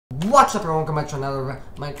What's up everyone, welcome back to another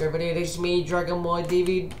Minecraft video. It is me, Dragon Boy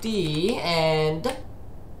DVD, and...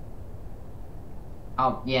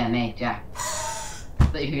 Oh, yeah, me, Jack. I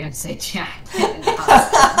thought you were gonna say Jack.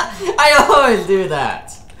 I always do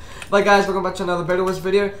that. But guys, welcome back to another Bedwars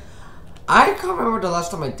video. I can't remember the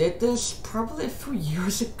last time I did this, probably a few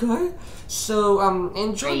years ago. So,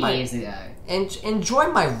 enjoy 3 years ago. Enjoy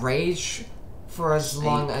my rage for as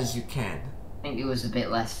long as you can. I think it was a bit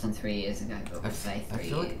less than 3 years ago, but we'll say 3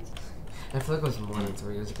 years. I feel like it was more than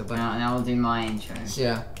 3 years ago, but... Now we'll do my intro.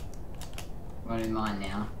 Yeah. We'll do mine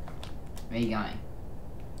now. Where are you going?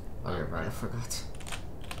 Oh, you're right, I forgot.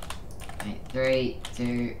 Okay, 3,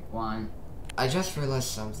 2, 1. I just realized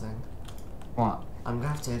something. What? I'm gonna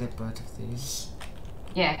have to edit both of these.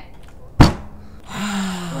 Yeah. What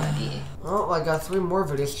idea? Oh, I got 3 more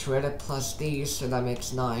videos to edit plus these, so that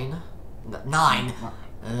makes 9. 9!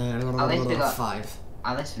 At least we got 5.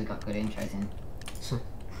 At least we got good intros in.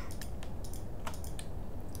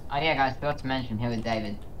 Oh yeah, guys, forgot to mention, here with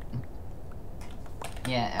David.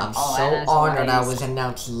 Yeah. I'm so honored I was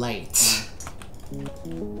announced late. So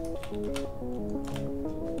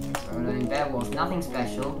we're doing Bedwars. Nothing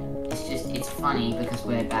special. It's funny because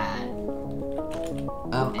we're bad.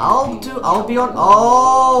 I'll be on.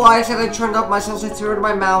 Oh, I said I turned up my sensitivity to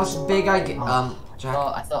my mouse. Big idea. Jack.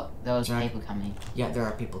 Oh, I thought there was people coming. Yeah, there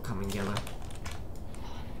are people coming, Yellow.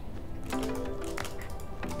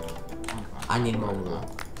 I need more wool.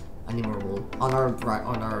 I need more wool. On our right,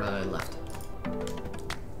 on our left.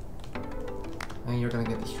 And you're gonna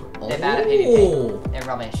get destroyed. They're bad at PvP. They're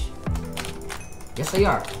rubbish. Yes, they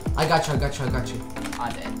are. I got you.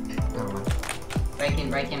 I did. Never mind.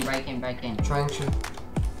 Break in. Trying to.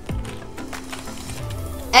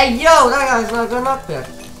 Hey, yo, that guy's not going up there.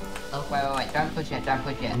 Oh, wait. Don't push it.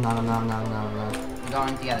 No. We're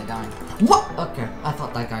going together, going. What? Okay, I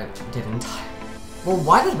thought that guy didn't die. Well,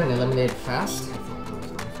 why has been eliminated fast? I thought that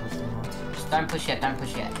was my first one. Just don't push it.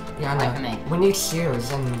 Yeah, I Wait know. for me. We need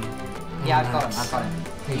shears and... Yeah, I've got him.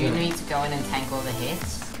 Okay, You good. need to go in and tank all the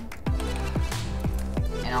hits.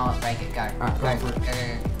 And I'll break it. Go. Alright, Go.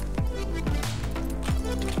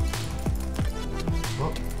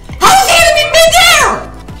 Well, how is he gonna be mid-air?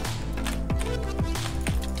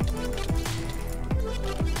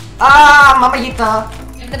 Ah, Mamacita!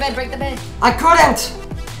 Break the bed. I couldn't!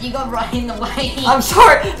 You got right in the way. I'm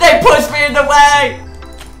sorry, they pushed me in the way!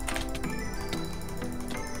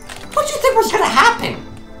 What do you think was gonna happen?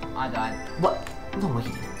 I died. What? No, wait.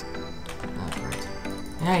 Oh, right.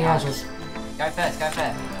 Yeah, just... Go first.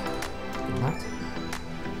 What?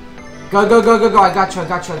 Go, I got you.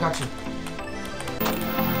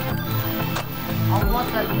 Oh, what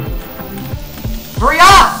the... Hurry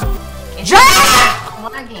up! Jack!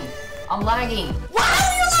 I'm lagging. Why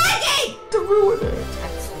are you lagging? To ruin it.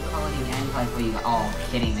 That's some quality gameplay for you. Oh,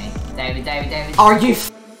 kidding me. David. Are you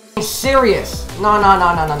serious? No, get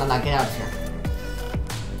out of here.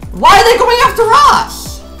 Why are they going after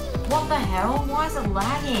us? What the hell? Why is it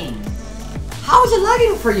lagging? How is it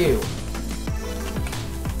lagging for you?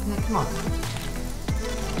 Yeah, come on.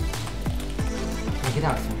 Okay, get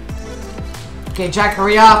out of here. Okay, Jack,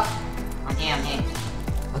 hurry up. I'm here.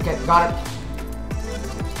 Okay, got it.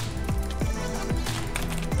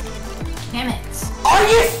 Damn it. Are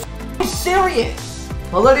you serious?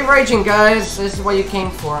 Well, let it raging, guys. This is what you came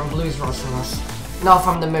for. I'm blues roasting us. No,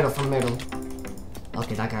 from middle.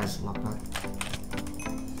 Okay, that guy's not bad.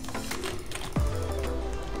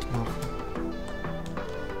 No.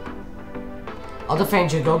 I'll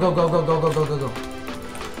defend you. Go.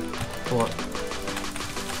 Four.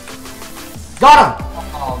 Got him!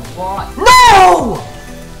 Oh, what? No!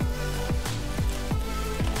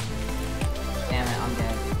 Damn it, I'm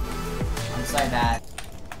dead. I'm so bad.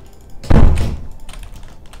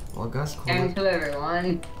 Well, guys, cool. Thanks to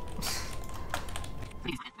everyone.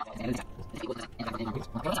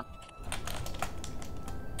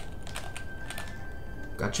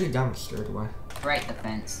 Got you down straight away. Great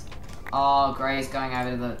defense. Oh, Gray's going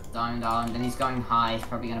over to the Diamond Island and he's going high. He's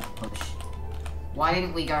probably gonna push. Why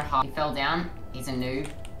didn't we go high? He fell down. He's a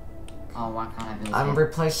noob. Oh, why can't I build I'm it?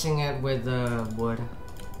 replacing it with wood.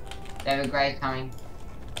 David Gray's coming.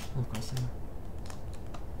 Of course I am.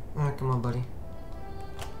 Alright, come on, buddy.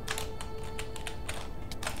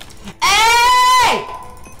 Hey!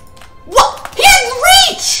 What? He had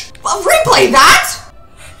reach! Replay that!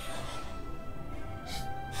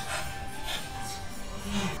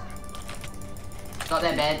 Got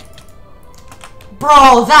their bed.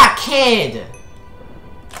 Bro, that kid!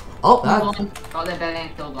 Oh, that... Got their bed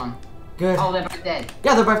and killed one. Good. Oh, they're both dead.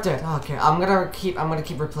 Yeah, they're both dead. Okay, I'm gonna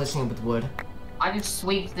keep replacing it with wood. I just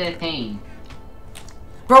sweeped their team.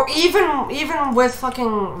 Bro, even with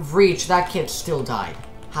fucking reach, that kid still died.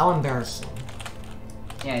 How embarrassing.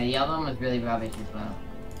 Yeah, the other one was really rubbish as well.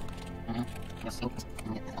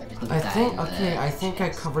 I think I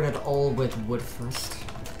covered it all with wood first.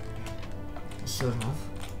 I should have.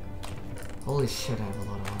 Holy shit, I have a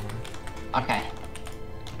lot of armor. Okay.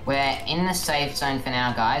 We're in the safe zone for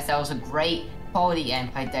now, guys. That was a great quality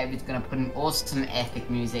gameplay. David's gonna put an awesome epic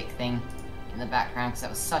music thing in the background because that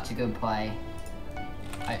was such a good play.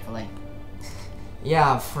 Hopefully.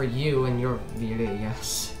 Yeah, for you and your beauty,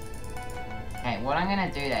 yes. Okay, what I'm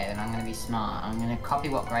gonna do, David, I'm gonna be smart. I'm gonna copy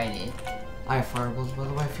what Gray did. I have fireballs, by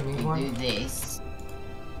the way, if you need one. We do this.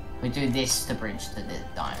 We do this to bridge to the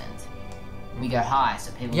diamond. We go high,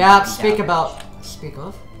 so people. Yeah, speak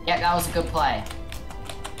of. Yeah, that was a good play.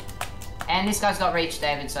 And this guy's got reach,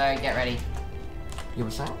 David. So get ready. You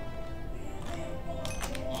were saying?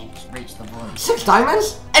 Yeah, just reach the board. 6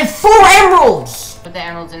 diamonds and 4 emeralds. Put the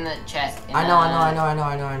emeralds in the chest. I know.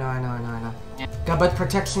 Yeah. Got both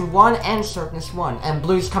protection 1 and sharpness 1, and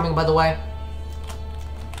blue's coming, by the way.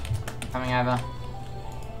 Coming over.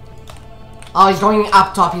 Oh, he's going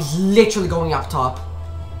up top. He's literally going up top.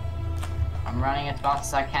 I'm running as fast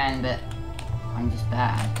as I can, but I'm just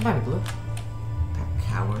bad. Come on, blue. That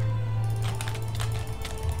coward.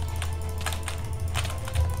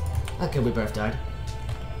 Okay, we both died.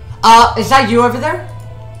 Is that you over there?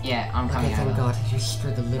 Yeah, I'm coming okay, over. thank God. You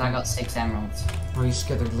scared the living... I got 6 emeralds. Bro, you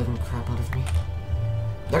scared the living crap out of me.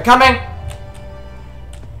 They're coming!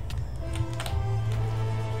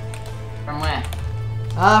 From where?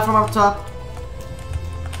 From up top.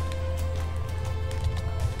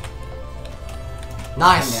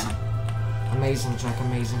 Nice! Amazing, Jack,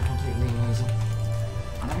 amazing. Completely amazing.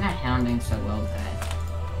 I don't know how I'm doing so well today.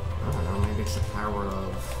 I don't know, maybe it's the power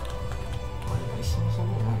of... motivation or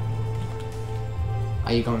something? I don't know.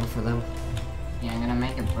 Are you going for them? Yeah, I'm gonna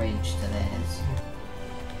make a bridge to theirs.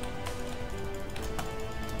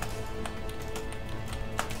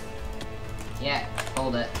 Yeah,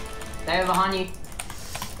 hold it. They're behind you.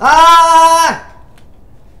 Ah!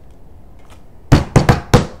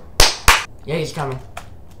 Yeah, he's coming.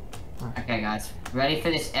 Okay, guys. Ready for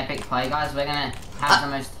this epic play, guys? We're gonna have the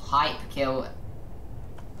most hype kill.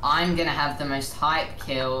 I'm gonna have the most hype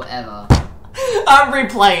kill ever. I'm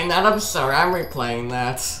replaying that. I'm sorry. I'm replaying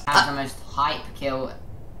that. Have the most hype kill.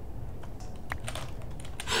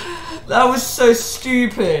 That was so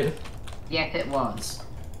stupid. Yes, it was.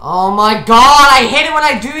 Oh my God! I hate it when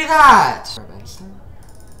I do that.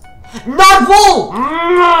 Not wool.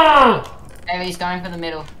 Maybe he's going for the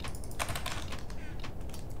middle.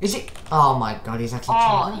 Is he? Oh my God! He's actually.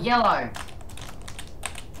 Oh, yellow.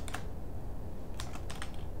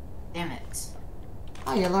 Damn it.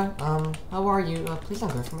 Hi, Yellow. How are you? Please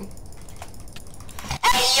don't go for me.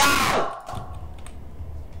 Hey, yo!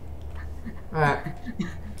 Alright.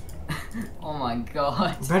 Oh my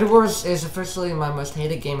God. Bedwars is officially my most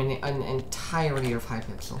hated game in the entirety of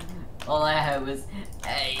Hypixel. All I heard was,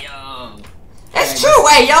 hey yo. It's true,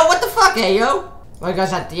 hey yo! What the fuck, hey yo? Well,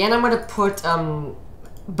 guys, at the end, I'm gonna put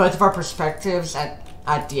both of our perspectives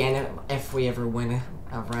at the end if we ever win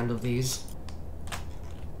a round of these.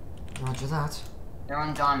 Roger that. They're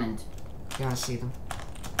on diamond. Yeah, I see them.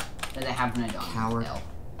 But they have no diamond. Coward. Still.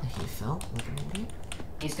 He fell like an idiot.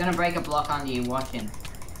 He's gonna break a block under you. Watch him.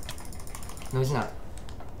 No, he's not.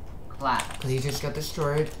 Clap. Because he just got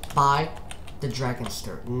destroyed by the dragon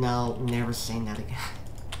stir. No, never saying that again.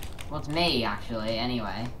 Well, it's me, actually,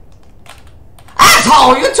 anyway.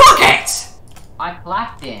 Asshole! You took it! I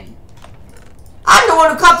clapped him. I'm the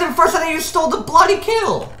one who clapped him first and then you stole the bloody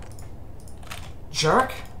kill!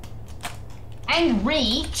 Jerk. And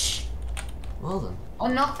reach! Well then. Oh,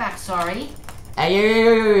 knockback, sorry.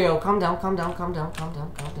 Hey, yo, calm down, calm down, calm down, calm down,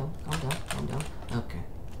 calm down, calm down, calm down. Okay.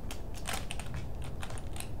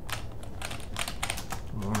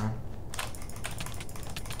 More.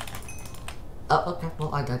 Oh, okay,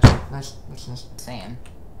 well, I got you. Nice, that's nice. Sam.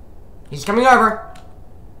 He's coming over!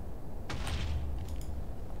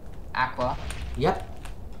 Aqua. Yep.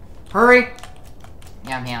 Hurry!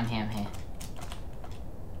 Yeah, I'm here.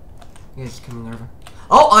 He's coming over.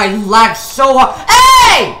 Oh, I lagged so hard.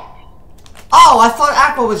 Hey! Oh, I thought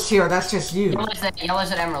Aqua was here. That's just you.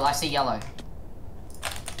 Yellow's at Emerald. I see yellow.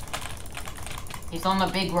 He's on the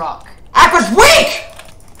big rock. Aqua's weak!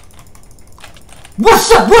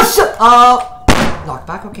 What's up? What's up?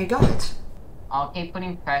 Knockback. Okay, got it. I'll keep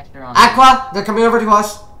putting pressure on Aqua, they're coming over to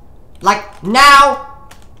us. Like, now!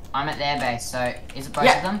 I'm at their base, so is it both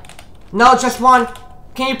of them? No, just one.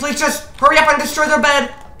 Can you please just hurry up and destroy their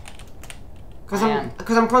bed? Cause I'm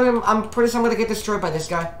pretty sure I'm gonna get destroyed by this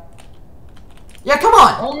guy. Yeah, come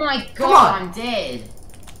on! Oh my Come god, on. I'm dead.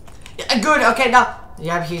 Good, okay, now.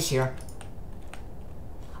 Yeah, he's here.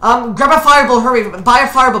 Grab a fireball, hurry. Buy a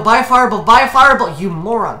fireball, buy a fireball, buy a fireball, you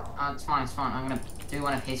moron. Oh, it's fine, it's fine. I'm gonna do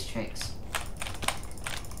one of his tricks.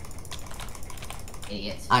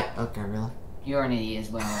 Idiot. Okay, really? You're an idiot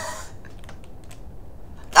as well.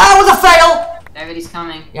 That was a fail! David, he's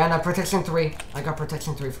coming. Yeah, no, protection 3. I got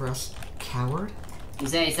protection 3 for us. Coward?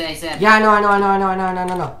 He's there, he's there, he's there. Yeah, I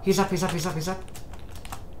know. No. He's up. He's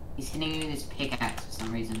hitting you with his pickaxe for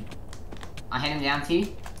some reason. I hit him down to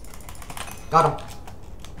you. Got him.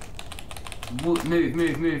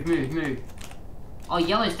 Move. Oh,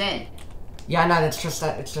 yellow's dead. Yeah, no, it's just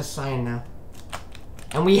cyan now.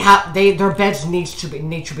 And we have their beds need to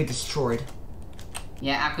be destroyed.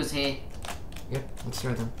 Yeah, Aqua's here. Yep, let's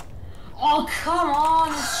hear them. Oh, come on,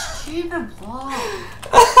 you stupid block.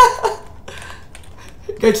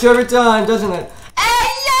 Gets you every time, doesn't it? Hey,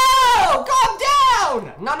 yo! Calm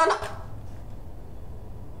down! No.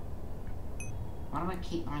 Why do I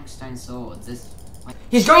keep buying stone swords?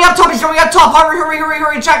 He's going up top,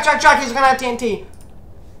 Hurry. Jack, he's gonna have TNT.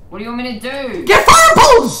 What do you want me to do? Get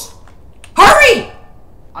fireballs! Hurry!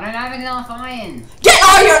 I don't have enough iron. Get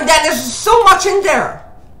iron then, there's so much in there.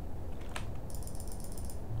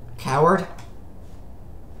 Coward.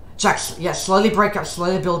 Jack, yeah, slowly break up,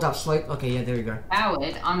 slowly build up, okay, yeah, there you go.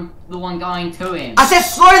 Coward? I'm the one going to him. I said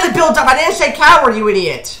slowly build up, I didn't say coward, you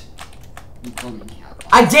idiot. You called me coward.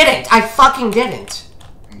 I didn't, I fucking didn't.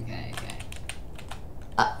 Okay.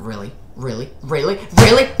 Really?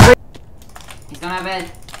 He's gonna have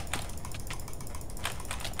bed.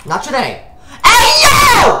 Not today. Hey, yo!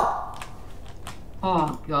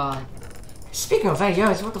 Oh, God. Speaking of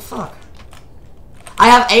AOs, what the fuck? I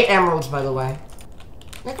have 8 emeralds, by the way.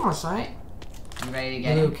 Yeah, come on, Sai. You ready to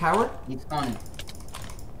get You him? coward? He's spawning.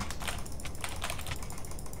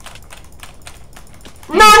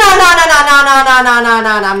 No,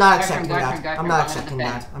 I'm not accepting that.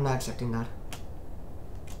 I'm not accepting that.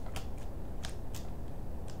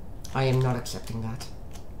 I am not accepting that.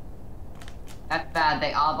 That's bad,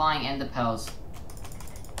 they are buying ender pearls.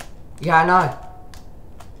 Yeah, I know.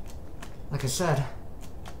 Like I said.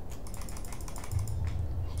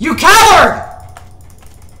 You coward!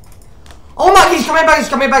 Oh my, he's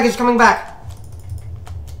coming back.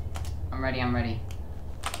 I'm ready.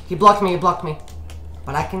 He blocked me.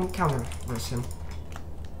 But I can counter-verse him.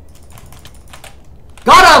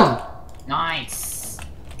 Got him! Nice!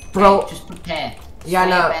 Bro. Okay, just prepare. Yeah,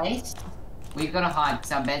 no. Base. We've got to hide,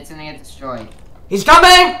 because our bed's gonna get destroyed. He's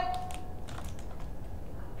coming!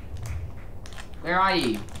 Where are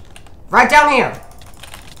you? Right down here.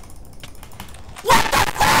 What the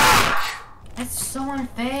fuck? That's so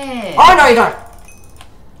unfair. Oh, no, you don't.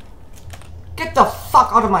 Get the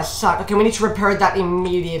fuck out of my sight. Okay, we need to repair that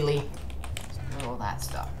immediately. All that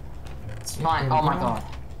stuff. It's fine. Oh my god.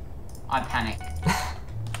 I panicked.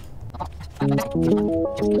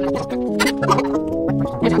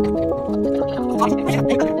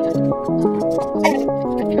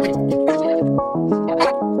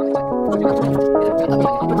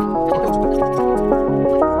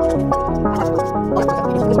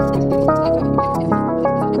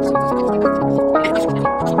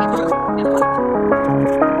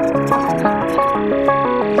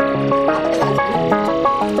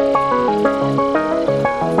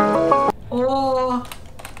 Oh,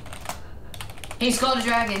 he's got a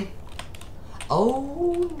dragon.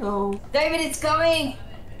 Oh no. David, it's coming.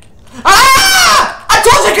 Ah! I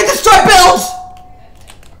told you to get destroy builds!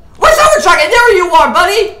 Where's our dragon? There you are,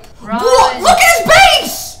 buddy! Run. What? Look at his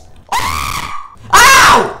base!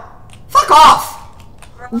 Ow! Fuck off!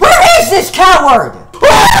 Where is this coward?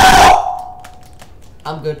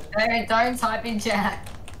 I'm good. David, don't type in chat.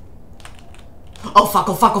 Oh fuck.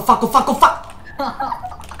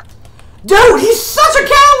 Dude, he's such a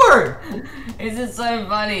coward! This is so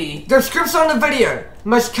funny. There's scripts on the video.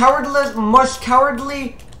 Most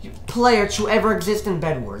cowardly player to ever exist in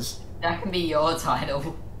Bedwars. That can be your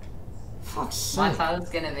title. Fuck's My sake. title's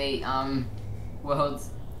gonna be,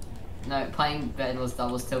 playing Bedwars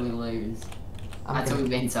doubles till we lose. Until we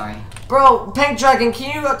win, sorry. Bro, Pink Dragon,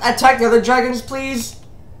 can you attack the other dragons, please?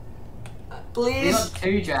 We Please? got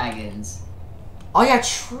 2 dragons. Oh yeah,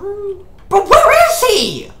 true. But where is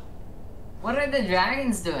he? What are the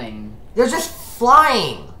dragons doing? They're just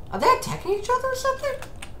flying. Are they attacking each other or something?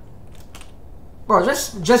 Bro,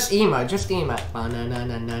 just emo. Oh, no.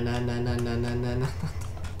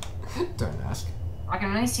 Don't ask. I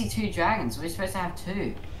can only see 2 dragons. We're supposed to have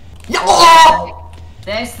 2. Yeah. Oh!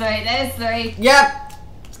 There's 3. Yep.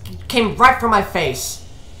 Came right from my face.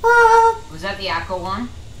 Ah, Was that the aqua one?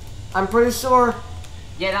 I'm pretty sure.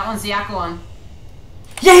 Yeah, that one's the aqua one.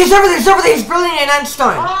 Yeah, he's over there, he's over there, he's building an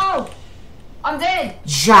endstone. Oh! I'm dead!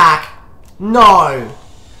 Jack, no.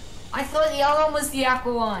 I thought the other one was the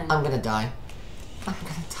aqua one. I'm gonna die. I'm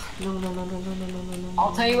gonna die. No, no, no, no, no, no, no, no, no.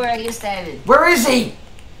 I'll tell you where he is, David. Where is he?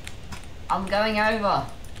 I'm going over.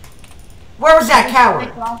 Where was that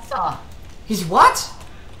coward? Faster. He's what?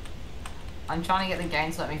 I'm trying to get the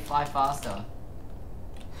game to let me fly faster.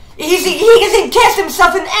 He hasn't cast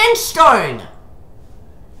himself an endstone.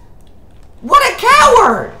 What a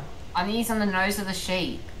coward! I think he's on the nose of the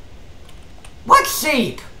sheep. What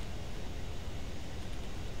sheep?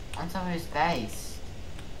 On top of his base.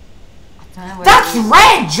 I don't know where That's he is.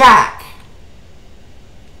 red, Jack!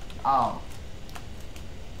 Oh.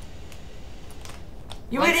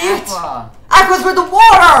 You Where's idiot! Aqua? Aqua's with the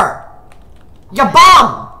water! You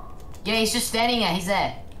bum! Yeah, he's just standing there. He's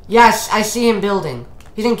there. Yes, I see him building.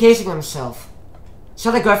 He's encasing himself.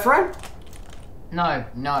 Shall I go for him? No,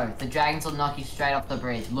 no. The dragons will knock you straight off the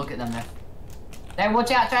bridge. Look at them. There,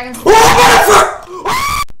 watch out, dragons.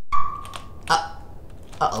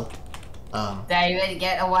 Uh-oh. David,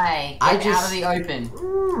 get away. Get out of the open.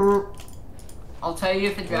 I'll tell you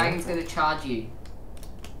if the dragon's gonna charge you.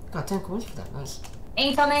 Got 10 coins for that, nice.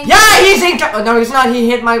 Incoming! Yeah, he's incoming! Oh, no, he's not. He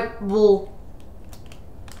hit my wool.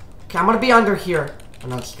 Okay, I'm gonna be under here. Oh,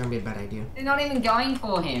 no, it's gonna be a bad idea. They're not even going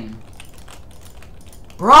for him.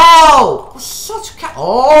 Bro! Such a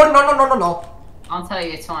Oh, no, no, no, no, no. I'll tell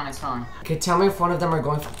you, it's fine, it's fine. Okay, tell me if one of them are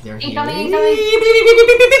going for... They're here. Incoming!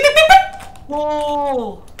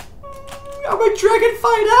 Whoa! I'm a dragon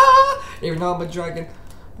fighter! Even though I'm a dragon.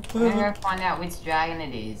 I'm gonna find out which dragon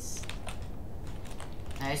it is.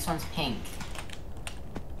 No, this one's pink.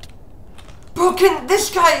 Bro, can this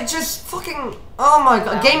guy just fucking... Oh my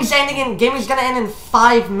god. Game is gonna end in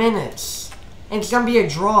 5 minutes. And it's gonna be a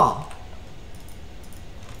draw.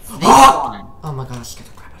 This one. Oh my god, I scared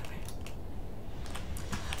the crap out of me.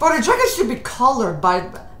 Bro, the dragon should be colored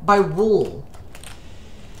by wool.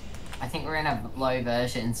 I think we're in a low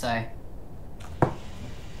version, so...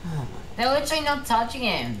 They're literally not touching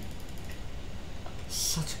him.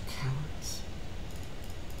 Such cowards.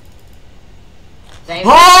 They...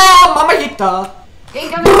 Oh, mamacita!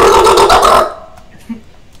 Incoming!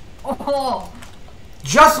 Oh!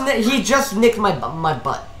 He just nicked my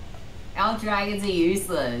butt. Our dragons are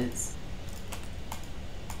useless.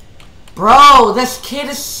 Bro, this kid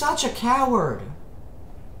is such a coward.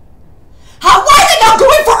 Why are they not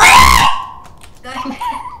doing for it?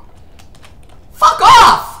 Fuck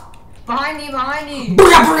off! Behind you, behind you!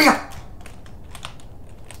 Booyah, booyah!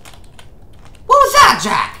 What was that,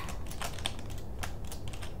 Jack?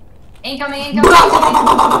 Incoming, incoming!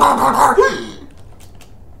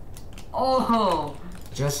 Oh!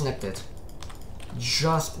 Just nicked it.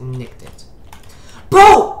 Just nicked it.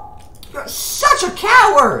 Bro! You're such a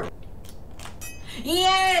coward!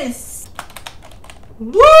 Yes!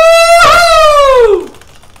 Woo!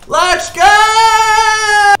 Let's go!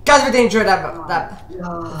 Guys, if you enjoyed that,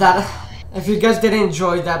 if you guys did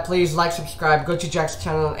enjoy that, please like, subscribe, go to Jack's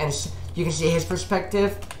channel, and you can see his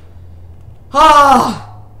perspective.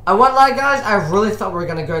 I won't lie, guys, I really thought we were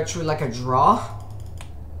gonna go through like a draw.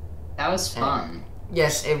 That was fun.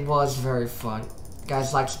 Yes, it was very fun.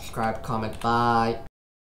 Guys, like, subscribe, comment, bye.